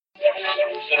Alright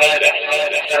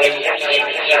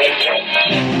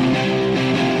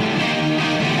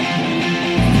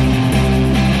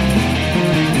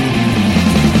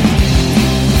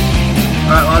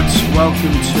lads,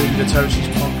 welcome to the Terraces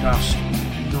podcast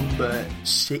number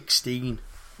 16.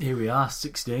 Here we are,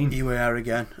 16. Here we are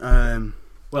again.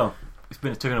 Well, it's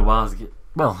taken a while to get...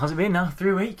 Well, has it been now?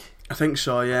 3 weeks? I think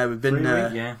so, yeah. We've been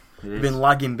we've been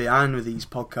lagging behind with these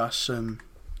podcasts.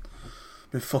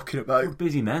 Been fucking about. We're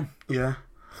busy men. Yeah.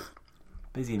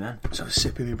 Busy men. Let's have a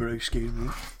sip of my brew, excuse me.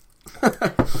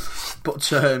 But,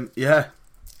 yeah.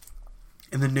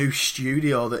 In the new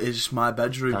studio that is my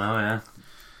bedroom. I know, yeah.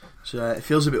 So it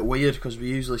feels a bit weird because we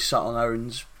usually sat on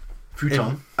Aaron's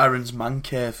man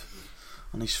cave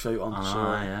on his futon. I know, so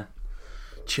yeah.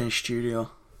 Change studio.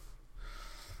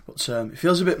 But it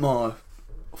feels a bit more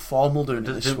formal doing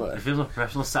it this way. It feels like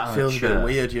professional sat on a Feels chair. a bit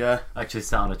weird, yeah. Actually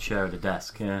sat on a chair at a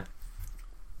desk, yeah.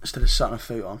 Instead of sat on a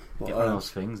futon. But, get one of those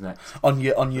things next. On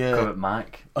your Current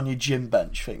mic. on your gym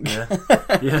bench thing. Yeah.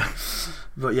 Yeah.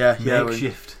 But yeah,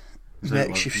 Makeshift.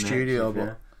 Makeshift studio,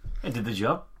 but it did the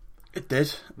job. It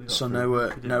did. So now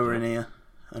we're in here,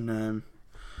 and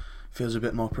feels a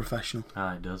bit more professional.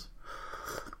 Ah, it does.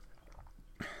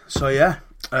 So yeah,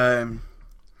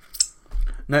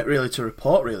 not really to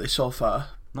report really so far.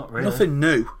 Not really. Nothing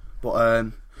new, but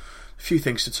a few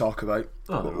things to talk about.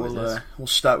 Oh, we'll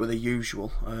start with the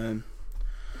usual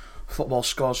football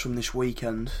scores from this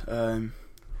weekend.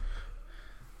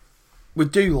 We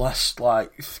do last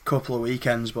like a couple of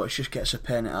weekends, but it just gets a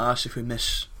pain in the arse if we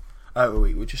miss out a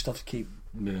week. We just have to keep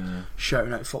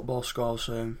shouting out football scores.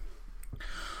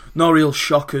 No real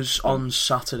shockers on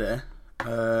Saturday.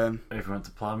 Everyone went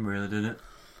to plan, really, didn't it?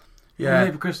 Yeah.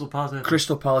 Maybe Crystal Palace.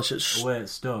 Crystal Palace away at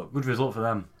Stoke. Good result for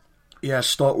them. Yeah,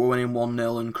 Stoke were winning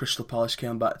 1-0 and Crystal Palace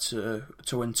came back to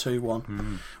win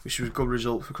 2-1, which was a good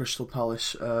result for Crystal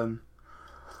Palace. Aye.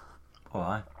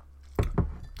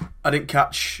 I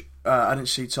didn't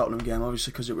see Tottenham game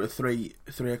obviously because it was a 3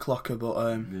 o'clocker, but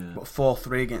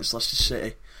 4-3 against Leicester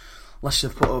City. Leicester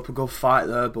have put up a good fight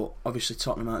there, but obviously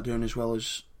Tottenham aren't doing as well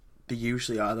as they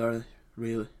usually are. There,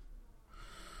 really.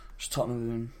 Just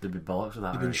Tottenham they'd be bollocks with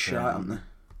that. They've been shite, haven't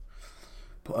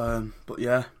they? But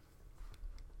yeah,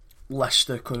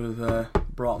 Leicester could have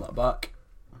brought that back.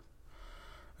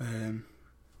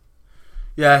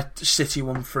 Yeah, City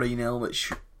won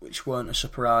 3-0, which weren't a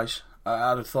surprise.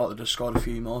 I'd have thought they'd have scored a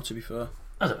few more, to be fair.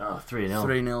 I don't know, 3-0.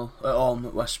 3-0 at home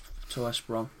at West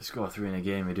Brom. You score 3 in a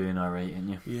game, you're doing alright, aren't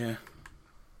you? Yeah.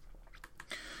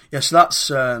 Yeah, so that's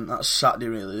Saturday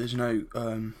really. There's no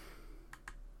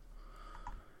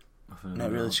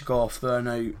really to go off there.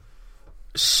 Now,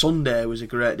 Sunday was a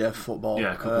great day of football.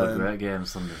 Yeah, a couple of great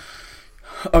games Sunday.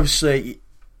 Obviously,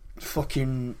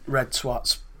 fucking Red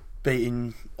Twats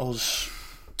beating us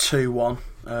 2-1.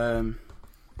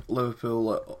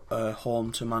 Liverpool at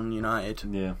home to Man United.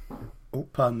 Yeah. Oh,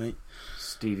 pardon me.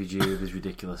 Stevie G with his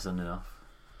ridiculous sending off.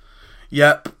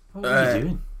 Yep. What was he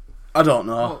doing? I don't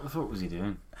know. What was he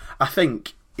doing? I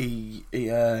think he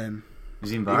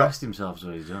He's embarrassed himself,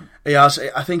 so he's done. He has.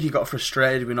 I think he got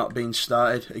frustrated with not being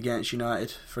started against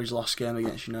United for his last game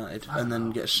against United, and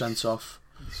then gets sent off.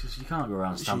 You can't go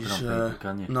around stamping on people,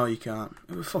 can you? No, you can't.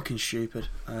 It was fucking stupid.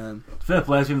 Fair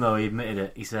play to him, though. He admitted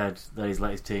it. He said that he's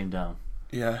let his team down.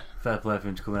 Yeah. Fair play for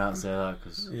him to come out and say that,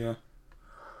 because yeah,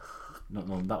 that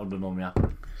would have normally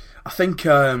happen. I think they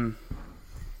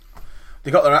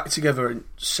got their act together in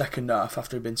second half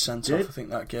after he'd been sent off. I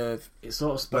think that gave it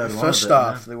sort of spurred the them on first a bit,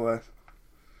 half. They were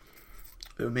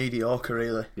mediocre,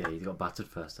 really. Yeah, he got battered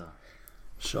first half.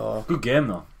 So good game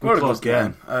though. Good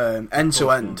game. End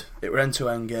to end. It was end to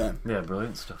end game. Yeah,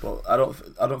 brilliant stuff. But I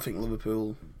don't think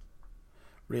Liverpool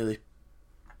really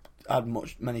had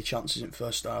many chances in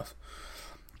first half.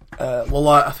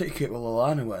 I think it was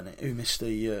Lallana, wasn't it, who missed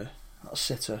the that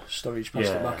sitter. Sturridge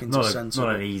passed it back into centre.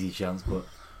 Not an easy chance, but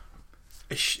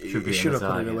he should have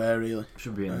put it away, really.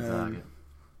 Should be in the target.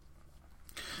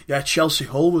 Yeah, Chelsea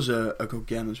Hull was a good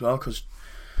game as well, because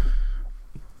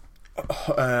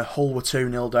Hull were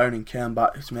 2-0 down and came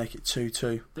back to make it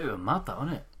 2-2. They were mad, that,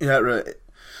 wasn't it? Yeah, right.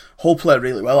 Hull played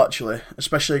really well, actually,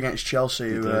 especially against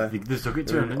Chelsea, who they took it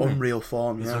to him, didn't unreal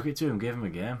form. They took it to him, gave him a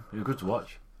game. It was good to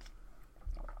watch.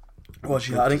 I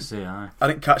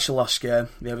didn't catch the last game,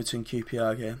 the Everton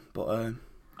QPR game, but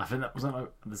I think that wasn't at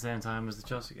the same time as the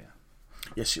Chelsea game.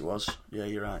 Yes, it was. Yeah,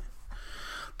 you're right.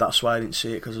 That's why I didn't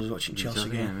see it, because I was watching Chelsea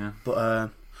game. Yeah.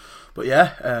 But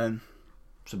yeah,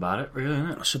 that's about it, really, isn't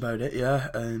it? That's about it. Yeah.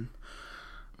 There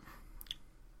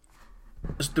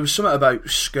was something about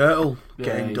Skirtle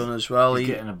getting done as well. He's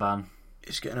getting a ban.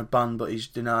 he's getting a ban, but he's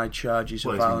denied charges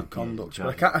of Well, violent conduct.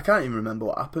 But I can't even remember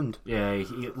what happened. Yeah,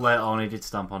 later on he did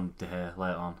stamp on De Gea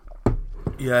later on.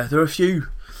 Yeah, there are a few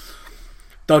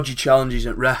dodgy challenges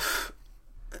at ref.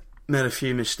 Made a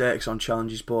few mistakes on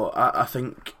challenges, but I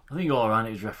think all around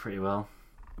it was ref pretty well.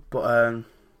 But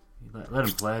let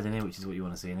him play, didn't he? Which is what you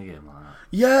want to see in a game like that.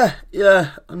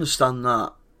 yeah, I understand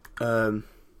that.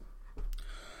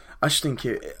 I just think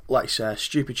it, like I say, a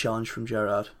stupid challenge from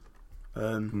Gerrard.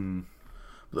 But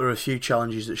there are a few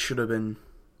challenges that should have been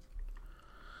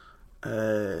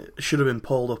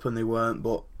pulled up and they weren't.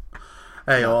 But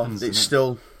hey, it's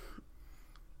still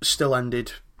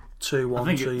ended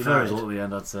 2-1 to United. Fair result at the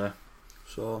end, I'd say.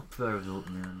 So fair result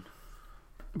in the end.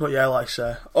 But yeah, like I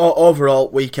say, overall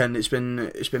weekend it's been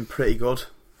pretty good.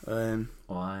 Yeah.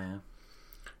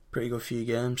 Pretty good few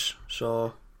games.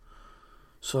 So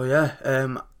yeah,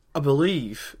 I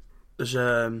believe there's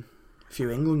a few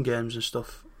England games and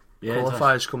stuff. Yeah,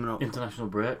 qualifiers coming up. International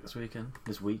break this weekend.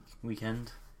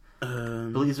 I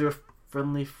believe there a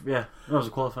friendly. Yeah, that was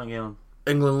a qualifying game.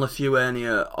 England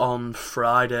Lithuania on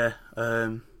Friday,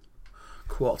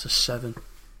 7:15. I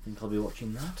think I'll be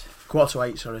watching that.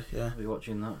 8:15, sorry. Yeah, I'll be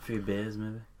watching that. A few beers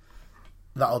maybe.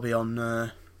 That'll be on.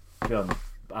 Be on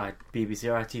BBC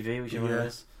or ITV, whichever one it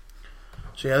is.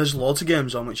 So yeah, there's loads of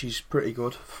games on, which is pretty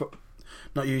good.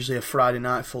 Not usually a Friday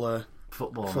night full of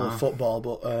football,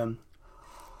 but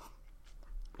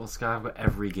well, Sky have got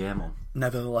every game on.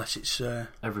 Nevertheless, it's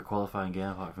every qualifying game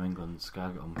apart from England.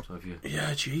 Sky got on. So if you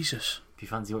Jesus, if you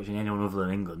fancy watching anyone other than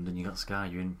England and you got Sky,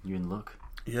 you're in luck.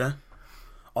 Yeah,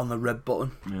 on the red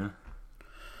button. Yeah.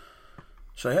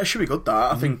 So yeah, it should be good.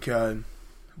 That I think it'll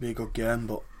be a good game.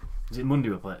 But is it Monday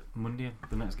we play? Monday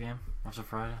the next game after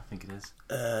Friday? I think it is.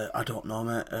 I don't know,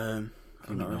 mate.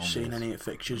 I've not really seen any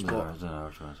fixtures, I don't know.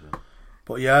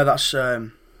 But yeah, that's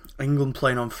England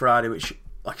playing on Friday, which,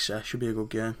 like I say, should be a good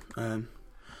game. So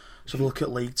have a look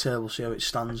at league table, see how it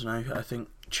stands now. I think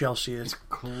Chelsea is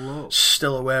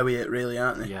still away with it, really,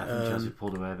 aren't they? Yeah, I think Chelsea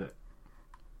pulled away a bit.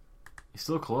 It's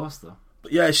still close, though.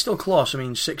 But yeah, it's still close. I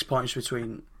mean, 6 points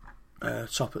between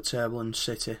top at table and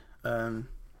City.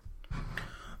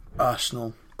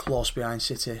 Arsenal close behind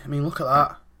City. I mean, look at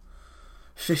that.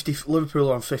 Liverpool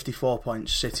are on 54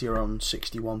 points, City are on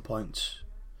 61 points.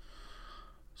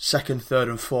 Second, third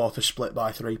and fourth are split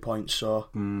by 3 points, so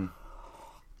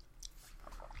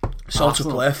it's all to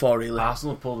play for, really.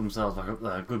 Arsenal pulled themselves back up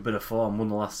there, a good bit of form, won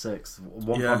the last 6. 1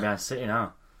 point behind City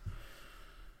now.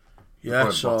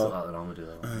 Yeah, so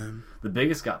the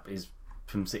biggest gap is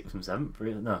from 7th,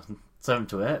 really. No, 7th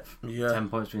to 8th. Yeah. 10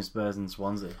 points between Spurs and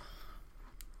Swansea.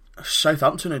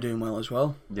 Southampton are doing well as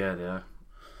well. Yeah, they are.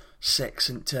 6th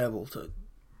in table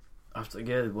after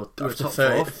 30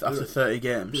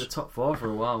 games. They were top 4 for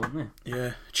a while, weren't they?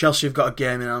 Yeah. Chelsea have got a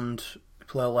game in hand.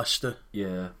 Play Leicester.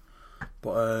 Yeah.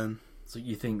 But so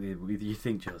you think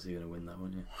Chelsea are going to win that,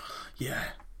 wouldn't you? Yeah.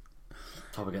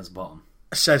 Top against bottom.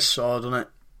 It says so, doesn't it?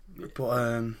 Yeah.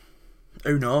 But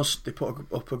who knows? They put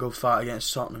up a good fight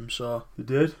against Tottenham, so they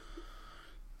did.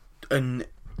 And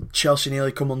Chelsea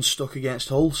nearly come unstuck against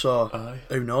Hull, so Aye.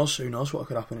 Who knows what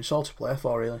could happen. It's all to play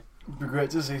for, really. It'd be great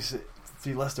to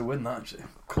see Leicester win that, actually.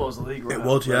 Close the league right. It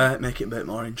would, yeah, make it a bit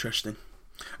more interesting.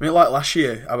 I mean, like last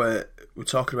year, we were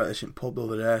talking about this in pub the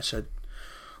other day. I said,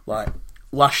 like,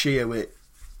 last year with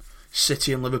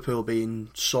City and Liverpool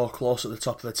being so close at the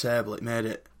top of the table, it made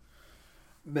it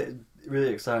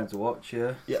really exciting to watch,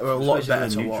 yeah. Yeah, well, a lot better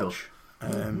to watch.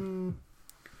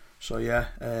 So yeah,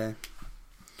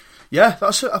 yeah,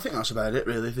 I think that's about it,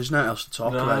 really. There's nothing else to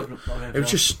talk about. It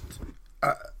was just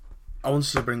I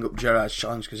wanted to bring up Gerrard's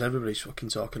challenge because everybody's fucking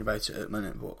talking about it at the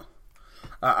minute. But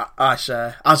I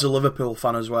say, as a Liverpool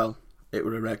fan as well, it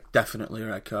was definitely a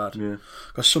red card. Yeah.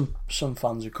 Because some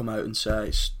fans would come out and say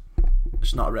it's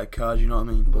not a red card. You know what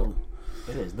I mean? But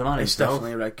it is. The man it's himself,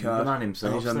 definitely a red card. The man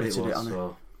himself he's admitted said it was. It,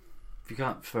 so if you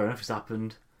can't, fair enough. It's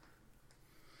happened.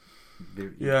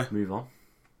 Move on.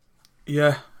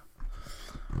 Yeah.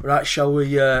 Right, shall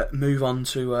we move on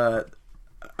to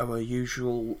our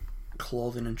usual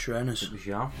clothing and trainers? I think we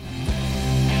shall.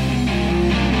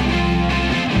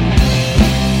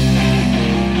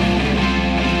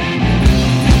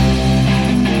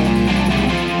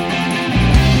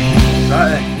 Right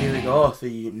then, here we go.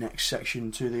 The next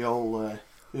section to the old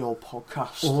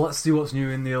podcast. Well, let's see what's new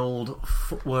in the old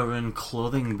footwear and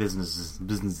clothing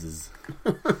businesses.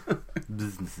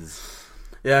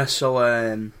 Yeah, so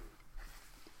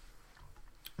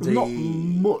not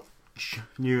much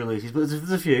new releases, but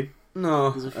there's a few.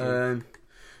 No,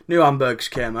 new Hamburgs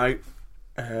came out.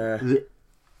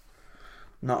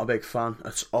 Not a big fan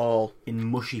at all. In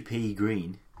mushy pea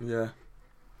green. Yeah.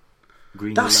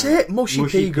 green. That's it, mushy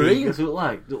pea green. It look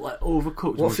like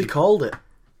overcooked. What have they called it?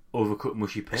 Overcooked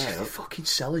mushy pear. What are they fucking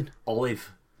selling?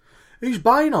 Olive. Who's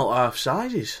buying all half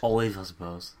sizes? Olive, I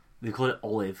suppose. They call it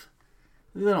olive.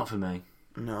 They're not for me.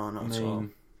 No, not at all.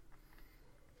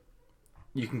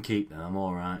 You can keep them, I'm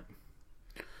alright.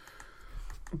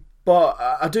 But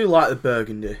I do like the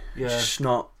burgundy. Yeah. It's just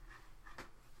not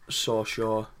so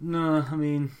sure. No, I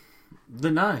mean,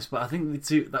 they're nice, but I think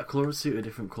that colour would suit a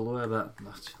different colourway better.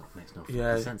 That makes no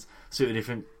fucking sense. Suit a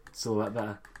different silhouette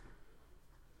better.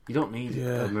 You don't need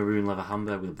a maroon leather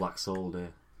handbag with a black sole, do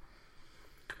you?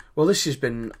 Well, this has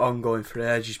been ongoing for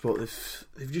ages, but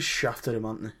they've just shafted them,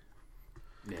 haven't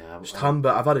they? Yeah.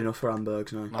 I've had enough for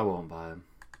handbags now. I won't buy them.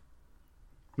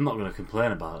 I'm not going to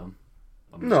complain about them.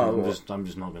 I'm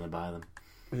just not going to buy them.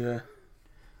 Yeah.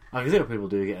 I can see how people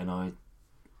do get annoyed.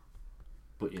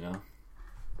 But,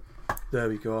 There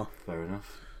we go. Fair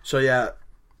enough. So, yeah,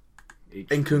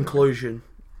 in conclusion,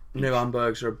 new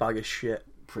handbags are a bag of shit.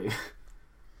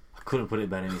 I couldn't put it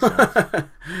better myself.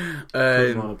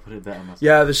 Couldn't want to put it better myself.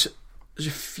 Yeah, there's a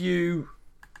few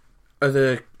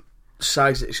other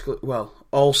sizes,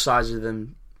 all sizes of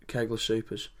them Kegler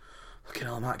Supers. Fucking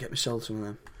hell, I might get myself some of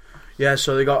them. Yeah,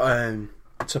 so they got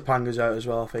Topangas out as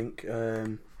well, I think.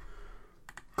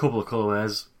 Couple of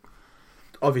colourways.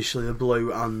 Obviously the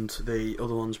blue and the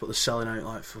other ones, but they're selling out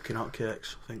like fucking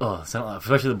hotcakes, I think. Oh,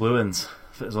 especially the blue ones.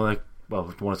 There's only,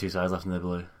 one or two sizes left in the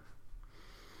blue.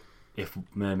 If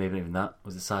maybe not even that.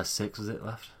 Was it size 6, was it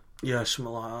left? Yeah,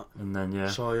 something like that. And then, yeah.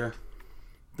 So, yeah.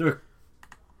 I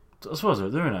suppose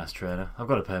they're a nice trainer. I've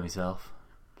got a pair myself.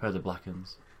 A pair of the black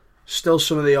ones. Still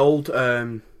some of the old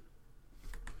the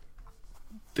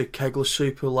Kegler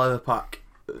Super leather pack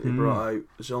that they brought out.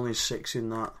 There's only 6 in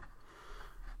that.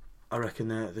 I reckon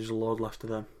there's a load left of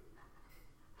them.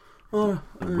 Oh,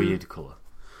 a weird colour.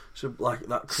 So like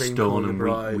that cream stone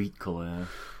colour and wheat colour, yeah.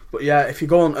 But yeah, if you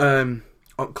go on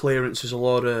clearance, there's a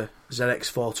load of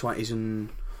ZX420s and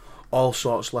all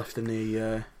sorts left in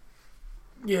the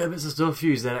yeah, bits of stuff,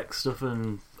 few ZX stuff,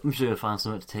 and I'm sure you'll find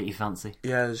something to take your fancy.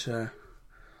 Yeah, there's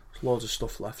loads of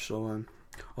stuff left, so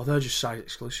they're just site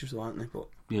exclusives, aren't they? But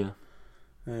yeah,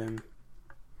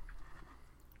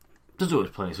 there's always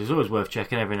plenty, so it's always worth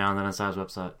checking every now and then on Side's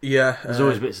website. Yeah, there's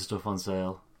always bits of stuff on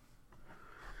sale.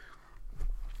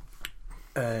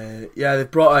 Yeah, they've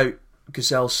brought out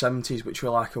Gazelle 70s, which were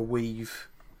like a weave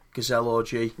Gazelle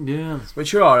OG. Yeah,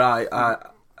 which are alright.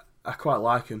 I quite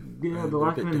like them. Yeah, they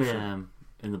like them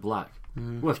in the black.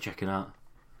 Worth checking out.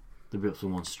 They'll be up to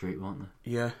one street, won't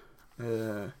they? Yeah.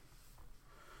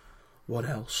 What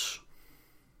else?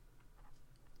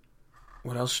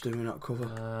 What else do we not cover?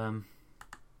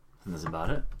 I think that's about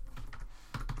it.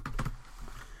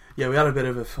 Yeah, we had a bit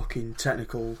of a fucking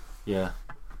technical. Yeah,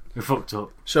 we fucked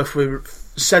up. So if we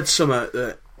said something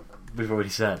that we've already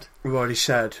said,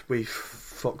 we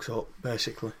fucked up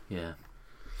basically. Yeah.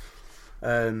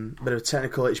 Bit of a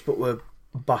technical itch, but we're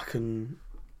back and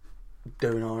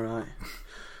doing alright.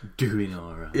 Doing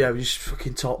alright. Yeah, we just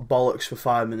fucking talked bollocks for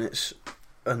 5 minutes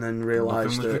and then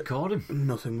realised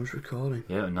nothing was recording.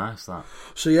 Yeah, nice that.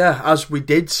 So yeah, as we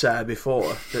did say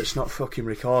before, that's not fucking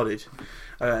recorded.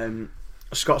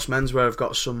 Scott's Menswear have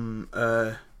got some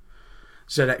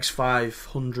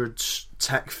ZX500s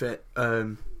Tech Fit,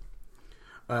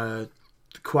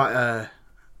 quite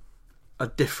a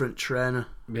different trainer.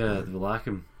 Yeah, they like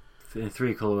them. In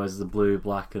 3 colourways, the blue,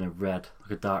 black, and a red,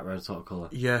 like a dark red sort of colour.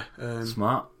 Yeah,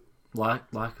 smart. Like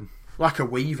them. Like a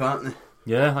weave, aren't they?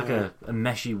 Yeah, like a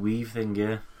meshy weave thing.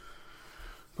 Yeah.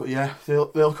 But yeah, they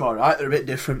look alright. They're a bit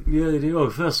different. Yeah, they do. Oh,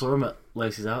 first saw them at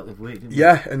Laces Out the week. Didn't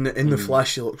yeah, and in the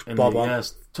flesh, it looks bob on. Yeah,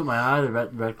 took my eye. The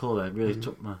red colour really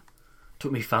took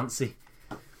me fancy.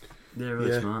 They're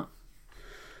really smart.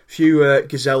 Few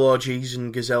Gazelle OGs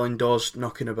and Gazelle Indoors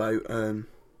knocking about,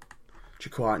 which are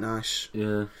quite nice.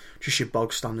 Yeah, just your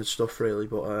bog standard stuff, really.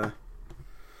 But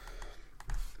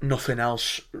nothing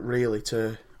else really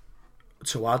to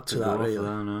add to that, really.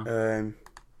 There, no.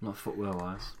 Not footwear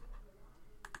wise.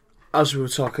 As we were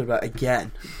talking about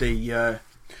again, the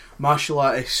Martial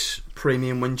Artists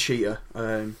Premium Wind Cheater.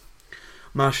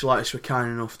 Martial Artists were kind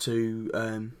enough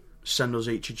to send us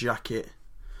each a jacket.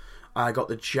 I got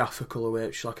the Jaffa colourway,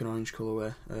 which is like an orange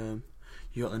colourway.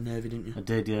 You got the navy, didn't you? I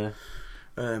did, yeah.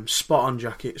 Spot on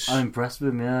jackets. I'm impressed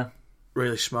with them, yeah.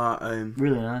 Really smart.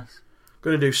 Really nice.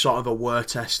 Going to do sort of a wear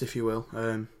test, if you will.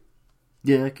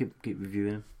 Yeah, keep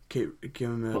reviewing them. Keep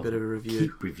giving them a bit of a review.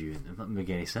 Keep reviewing them. That doesn't make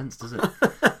any sense, does it?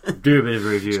 Do a bit of a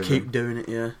review. Just keep doing it,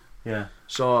 yeah. Yeah.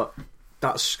 So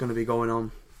that's going to be going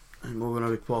on, and we're going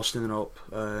to be posting it up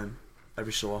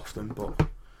every so often. But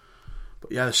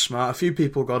yeah, they're smart. A few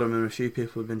people got them, and a few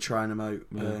people have been trying them out.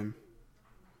 Yeah.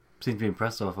 seem to be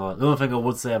impressed so far. The only thing I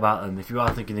would say about them, if you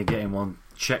are thinking of getting one,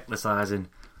 check the sizing.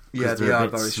 Yeah, they are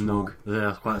very small. They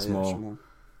are quite small.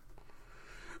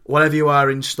 Whatever you are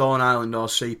in Stone Island or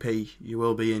CP, you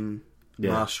will be in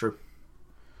Marstrom.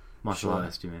 Martial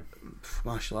artist, do you mean?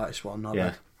 Martial artist one, not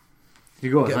yeah. If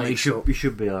you go you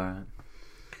should be alright.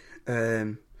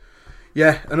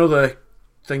 Yeah, another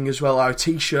thing as well, our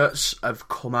t-shirts have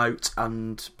come out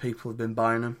and people have been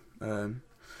buying them.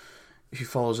 If you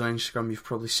follow us on Instagram, you've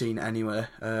probably seen it anyway.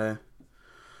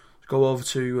 Go over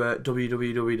to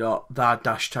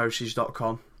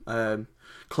www.thad-terraces.com.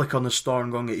 Click on the store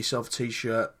and go and get yourself a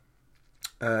t-shirt.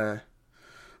 Got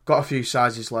a few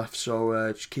sizes left,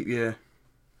 so just keep your...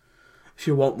 If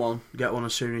you want one, get one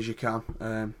as soon as you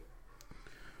can.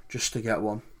 Just to get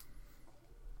one.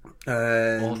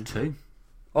 Or two.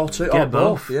 Or two. Get or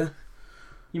both, yeah.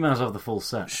 You might as well have the full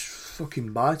set. Just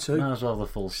fucking buy two. Might as well have the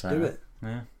full set. Do it.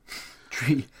 Yeah.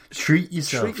 Treat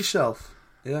yourself. Treat yourself.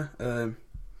 Yeah.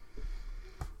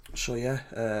 So yeah.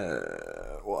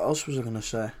 What else was I going to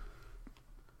say? I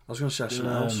was going to say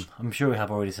something else. I'm sure we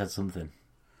have already said something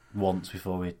once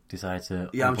before we decided to.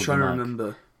 Yeah, I'm trying to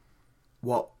remember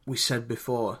what we said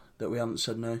before that we haven't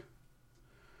said now.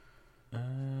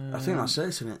 I think that's it,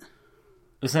 isn't it?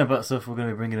 It's not about stuff we're going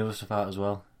to be bringing other stuff out as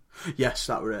well. Yes,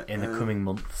 that were it. In the coming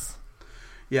months.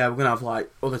 Yeah, we're going to have like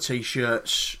other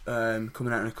t-shirts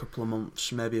coming out in a couple of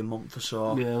months, maybe a month or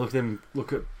so. Yeah,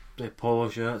 look at the polo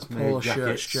shirts,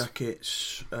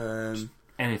 jackets,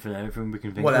 anything we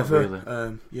can think whatever. of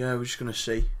really. Yeah, we're just going to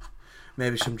see.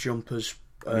 Maybe some jumpers,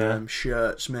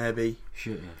 shirts maybe.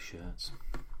 Shirts.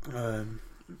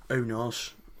 Who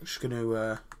knows? We're just going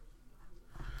to...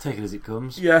 take it as it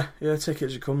comes. Yeah, take it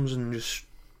as it comes, and just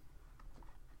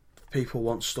if people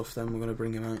want stuff, then we're going to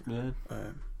bring them out. Yeah.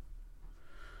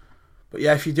 But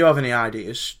yeah, if you do have any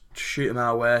ideas, shoot them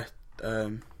our way.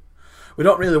 We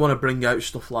don't really want to bring out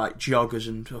stuff like joggers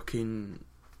and fucking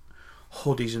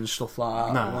hoodies and stuff like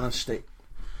that. No. We want to stick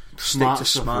to smart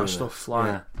really. stuff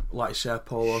like say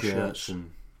polo shirts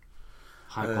and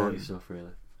high quality stuff.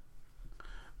 Really,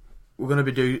 we're going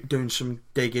to be doing some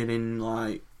digging in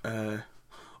like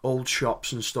old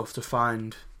shops and stuff to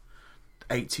find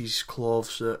 80s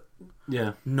clothes that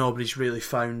nobody's really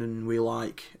found and we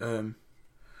like.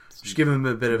 Just give them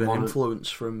a bit of an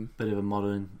influence from... Bit of a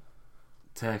modern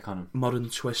take on them. Modern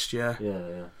twist, yeah.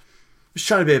 Yeah. Just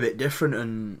trying to be a bit different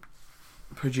and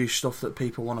produce stuff that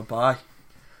people want to buy.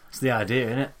 It's the idea,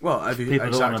 isn't it? Well, people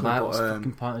don't want to buy it, what's the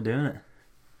fucking point of doing it?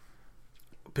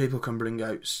 People can bring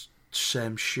out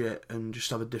same shit and just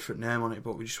have a different name on it,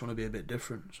 but we just want to be a bit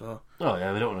different, so... Oh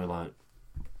yeah, we don't want to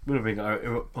we don't bring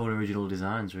our own original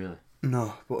designs, really.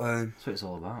 No, but... that's what it's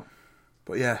all about.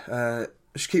 But yeah,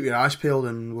 just keep your eyes peeled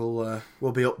and we'll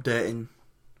be updating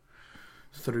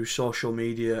through social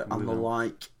media and the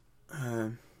like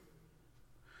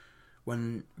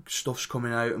when stuff's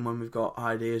coming out and when we've got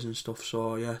ideas and stuff,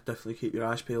 so yeah, definitely keep your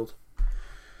eyes peeled.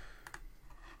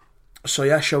 So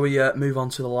yeah, shall we move on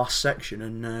to the last section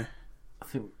and I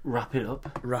think wrap it up.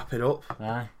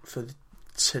 Aye. For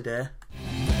today.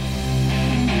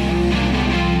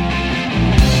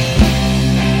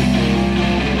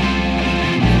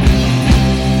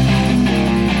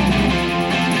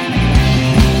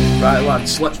 Right,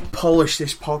 lads, let's polish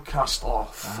this podcast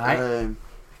off. Alright.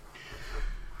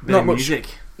 Not much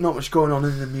going on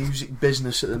in the music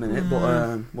business at the minute,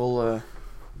 but we'll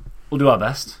do our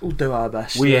best. We'll do our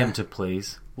best. We aim to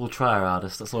please. We'll try our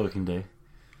hardest. That's all we can do.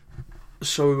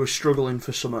 So we were struggling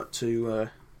for something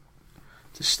to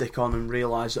stick on and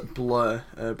realise that Blur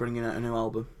are bringing out a new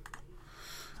album.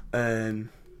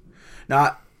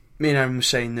 Now, me and Aaron were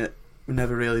saying that we've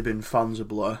never really been fans of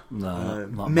Blur. No,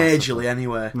 not majorly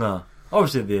anyway. No,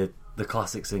 obviously the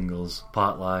classic singles,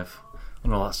 Part Life,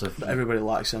 and all that stuff. But everybody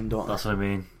likes them, don't they? That's what I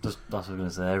mean. That's what I'm going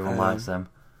to say. Everyone likes them.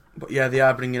 But yeah, they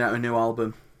are bringing out a new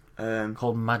album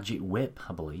called Magic Whip,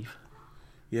 I believe.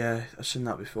 Yeah, I've seen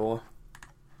that before.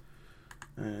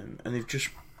 And they've just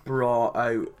brought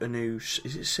out a new... Is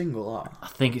it a single, that? I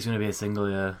think it's going to be a single,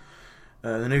 yeah.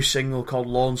 The new single called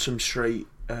Lonesome Street.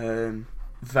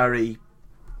 Very...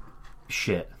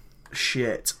 Shit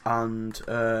and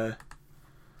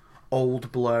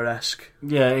old Blur-esque.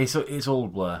 Yeah, it's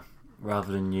old Blur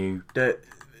rather than new.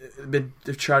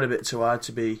 They've tried a bit too hard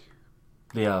to be...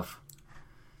 They have.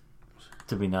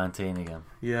 To be 19 again.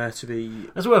 Yeah, to be...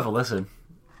 It's worth a listen.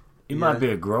 It might be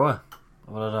a grower.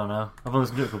 Well, I don't know. I've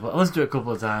listened to it a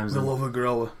couple of times. I love a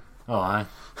grower. Oh, aye.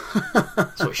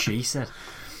 That's what she said.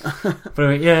 But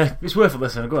anyway, yeah, it's worth a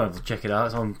listen. Go and check it out.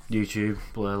 It's on YouTube.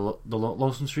 The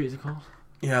Lonesome Street, is it called?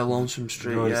 Yeah, Lonesome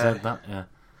Street. You already said that, yeah.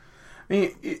 I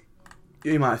mean,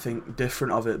 you might think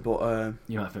different of it, but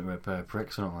you might think we're a pair of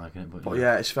pricks. I don't like it, but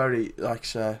yeah, it's very like I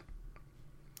say,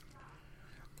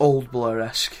 old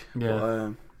Blur-esque.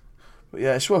 Yeah. But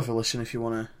yeah, it's worth a listen if you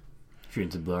want to. If you're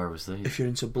into Blur, obviously. If you're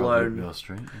into Blur, your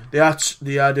street. Yeah.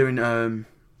 They are doing. They're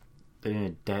doing a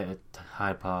date at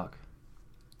Hyde Park.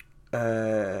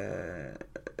 At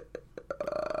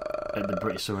the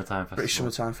British Summertime Festival. British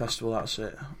Summertime Festival. That's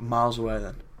it. Miles away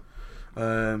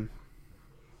then.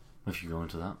 If you're going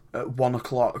to that. At 1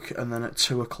 o'clock and then at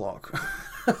 2 o'clock.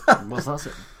 What's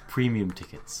that? Premium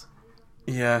tickets.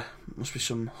 Yeah, must be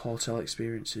some hotel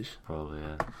experiences. Probably,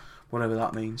 yeah. Whatever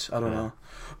that means, I don't know.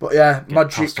 But yeah,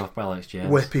 Magic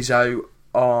Whip is out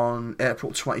on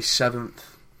April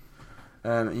 27th.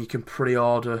 And you can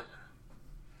pre-order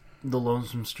The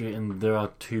Lonesome Street, and there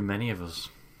are too many of us.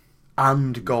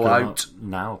 And go out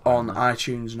now on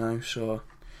iTunes now. So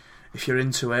if you're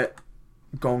into it,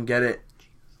 go and get it.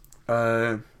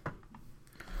 But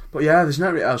yeah, there's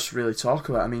not really else to really talk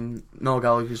about. I mean, Noel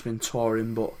Gallagher's been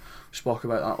touring, but we spoke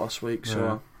about that last week.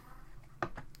 So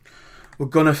we're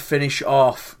gonna finish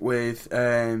off with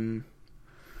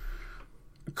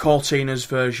Cortina's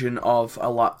version of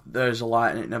 "There's a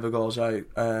Light and It Never Goes Out"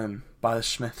 by the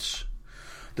Smiths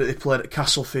that they played at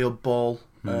Castlefield Ball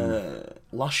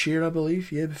last year, I believe,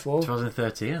 year before.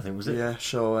 2013, I think, was it? Yeah.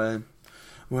 So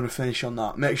we're gonna finish on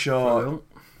that. Make sure.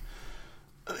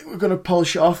 I think we're going to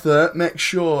polish it off there. Make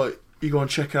sure you go and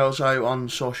check us out on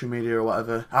social media or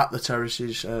whatever, at The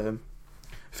Terraces,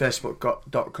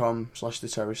 facebook.com/The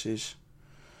Terraces.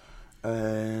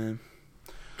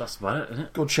 That's about it, isn't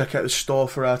it? Go check out the store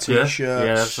for our t-shirts.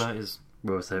 Yeah, that's right. As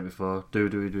we were saying before, do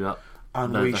that.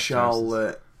 And we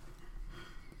shall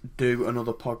do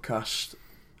another podcast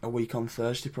a week on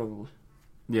Thursday, probably.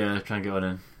 Yeah, try and get one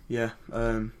in. Yeah.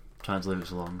 Try and leave it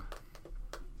so long.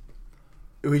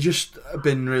 We just have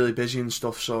been really busy and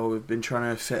stuff, so we've been trying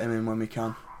to fit him in when we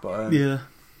can. But yeah,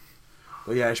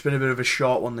 it's been a bit of a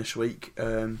short one this week.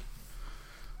 But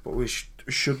we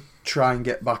should try and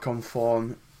get back on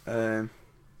form. And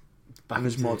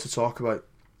there's more to talk about.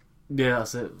 Yeah,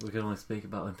 that's it. We can only speak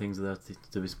about when things are there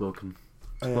to be spoken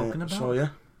about. So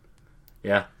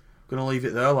yeah. Gonna leave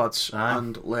it there, lads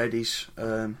and ladies,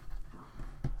 and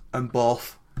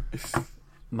both.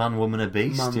 Man, woman, and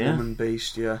beast. Woman,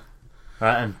 beast. Yeah.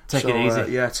 Right, and take it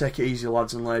easy. Yeah, take it easy,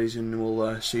 lads and ladies, and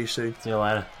we'll see you soon. See you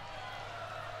later.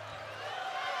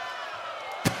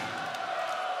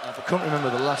 If I can't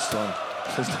remember the last one,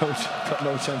 there's got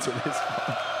no chance with this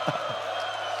one.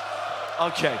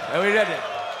 Okay, are we ready?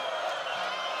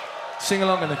 Sing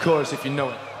along in the chorus if you know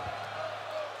it.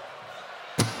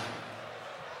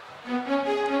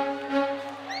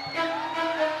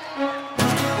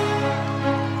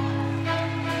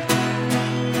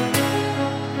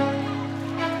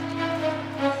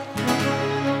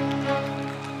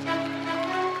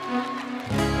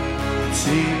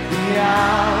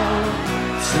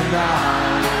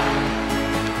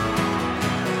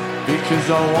 Because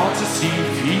I want to see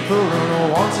people and I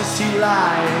want to see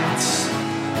lights.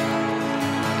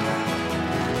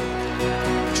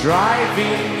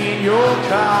 Driving in your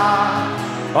car,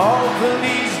 oh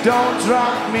please don't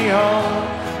drop me home,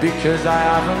 because I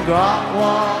haven't got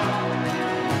one.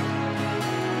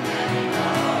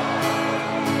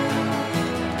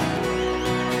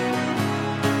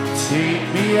 Take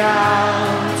me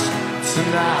out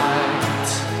tonight,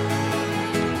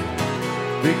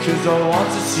 because I want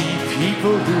to see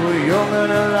people who are young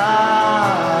and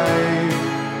alive.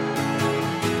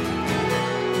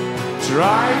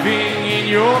 Driving in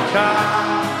your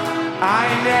car, I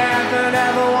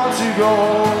never want to go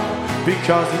home,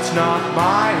 because it's not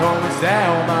my home, it's their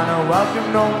home and I'm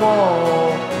welcome no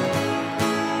more.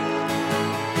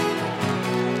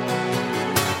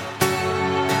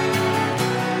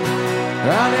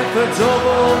 And if a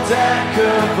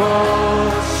double-decker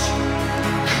bus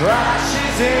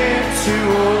crashes into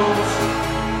us,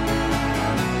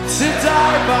 to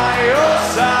die by your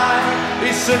side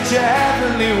is such a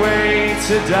heavenly way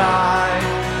to die.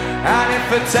 And if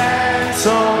a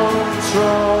 10-ton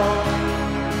truck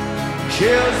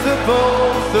kills the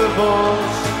both of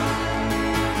us,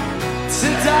 to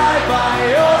die by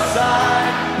your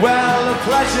side, well, the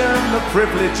pleasure and the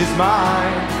privilege is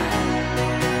mine.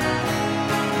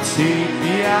 Take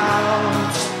me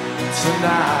out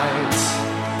tonight,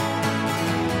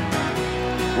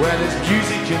 where there's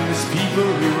music and there's people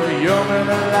who are young and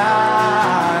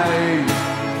alive.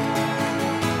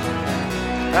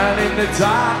 And in the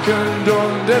darkened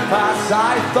underpass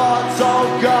I thought, oh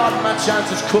God, my chance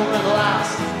has come at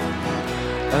last.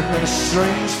 And then a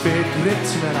strange fear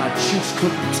gripped me and I just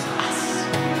couldn't pass.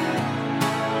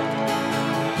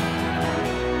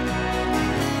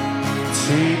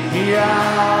 me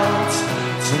out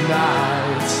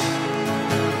tonight.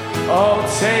 Oh,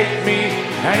 take me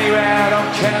anywhere, I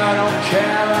don't care, I don't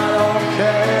care, I don't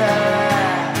care.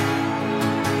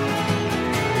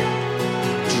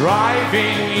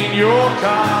 Driving in your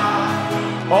car,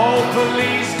 oh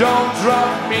please don't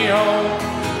drop me home,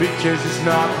 because it's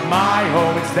not my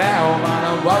home, it's their home, and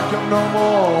I'm welcome no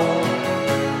more.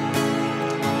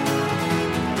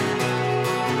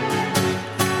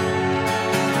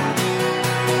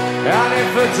 And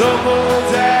if a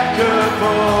double-decker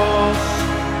bus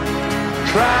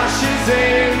crashes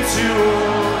into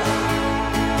us,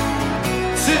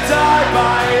 to die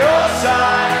by your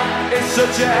side is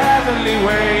such a heavenly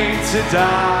way to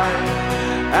die.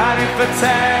 And if a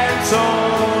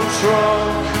 10-ton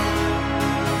truck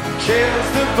kills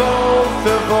the both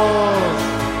of us,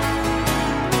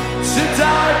 to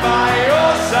die by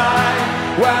your side,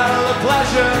 well, the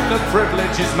pleasure and the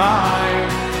privilege is mine.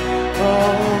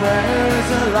 Oh, there is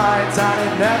a light and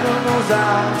it never goes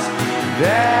out.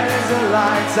 There is a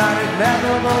light and it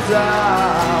never goes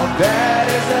out. There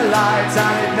is a light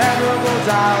and it never goes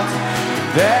out.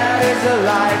 There is a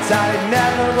light and it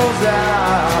never goes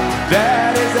out.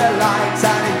 There is a light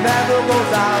and it never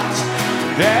goes out.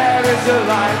 There is a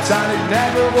light and it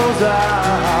never goes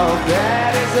out.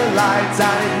 There is a light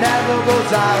and it never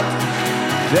goes out.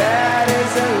 There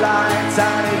is a light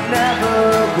and it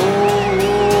never goes out.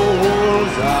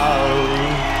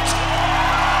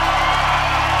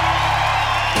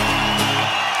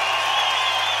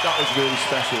 That was really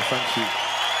special, thank you.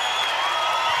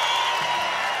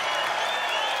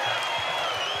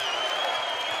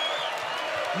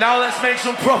 Now let's make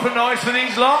some proper noise for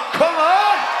these lot. Come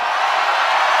on!